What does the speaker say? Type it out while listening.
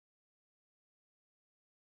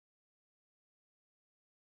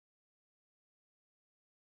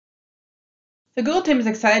The Google team is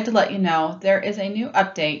excited to let you know there is a new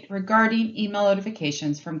update regarding email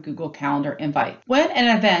notifications from Google Calendar Invite. When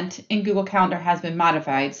an event in Google Calendar has been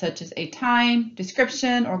modified, such as a time,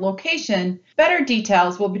 description, or location, better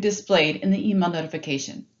details will be displayed in the email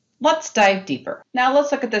notification. Let's dive deeper. Now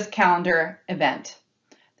let's look at this calendar event.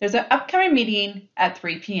 There's an upcoming meeting at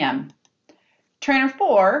 3 p.m. Trainer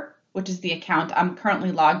 4, which is the account I'm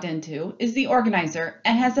currently logged into, is the organizer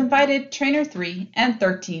and has invited Trainer 3 and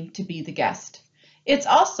 13 to be the guest. It's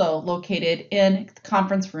also located in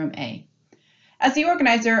Conference Room A. As the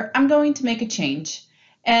organizer, I'm going to make a change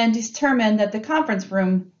and determine that the Conference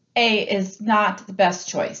Room A is not the best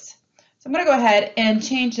choice. So I'm going to go ahead and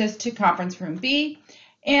change this to Conference Room B,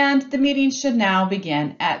 and the meeting should now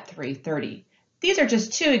begin at 3:30. These are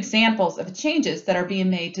just two examples of changes that are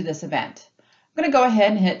being made to this event. I'm going to go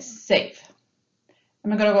ahead and hit Save.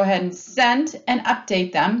 I'm going to go ahead and send and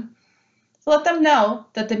update them to let them know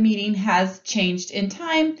that the meeting has changed in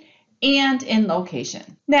time and in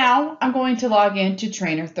location. Now I'm going to log in to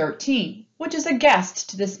Trainer 13, which is a guest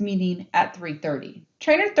to this meeting at 3:30.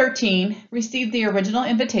 Trainer 13 received the original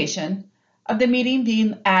invitation of the meeting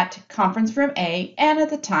being at Conference Room A and at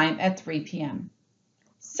the time at 3 p.m.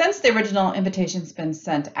 Since the original invitation's been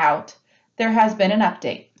sent out, there has been an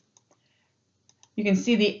update. You can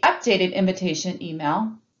see the updated invitation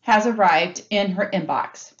email has arrived in her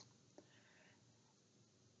inbox.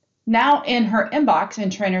 Now in her inbox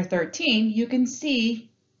in Trainer 13, you can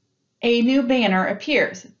see a new banner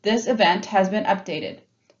appears. This event has been updated.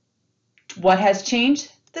 What has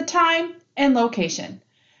changed? The time and location.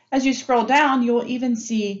 As you scroll down, you will even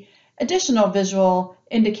see additional visual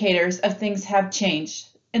indicators of things have changed.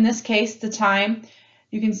 In this case, the time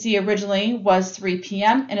you can see originally was 3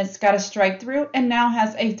 p.m. and it's got a strike through and now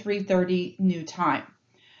has a 3:30 new time.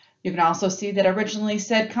 You can also see that originally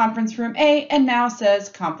said Conference Room A and now says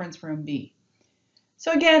Conference Room B.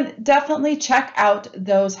 So again, definitely check out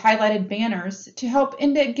those highlighted banners to help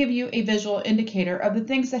give you a visual indicator of the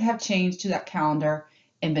things that have changed to that calendar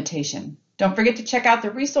invitation. Don't forget to check out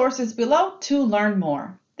the resources below to learn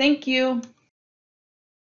more. Thank you.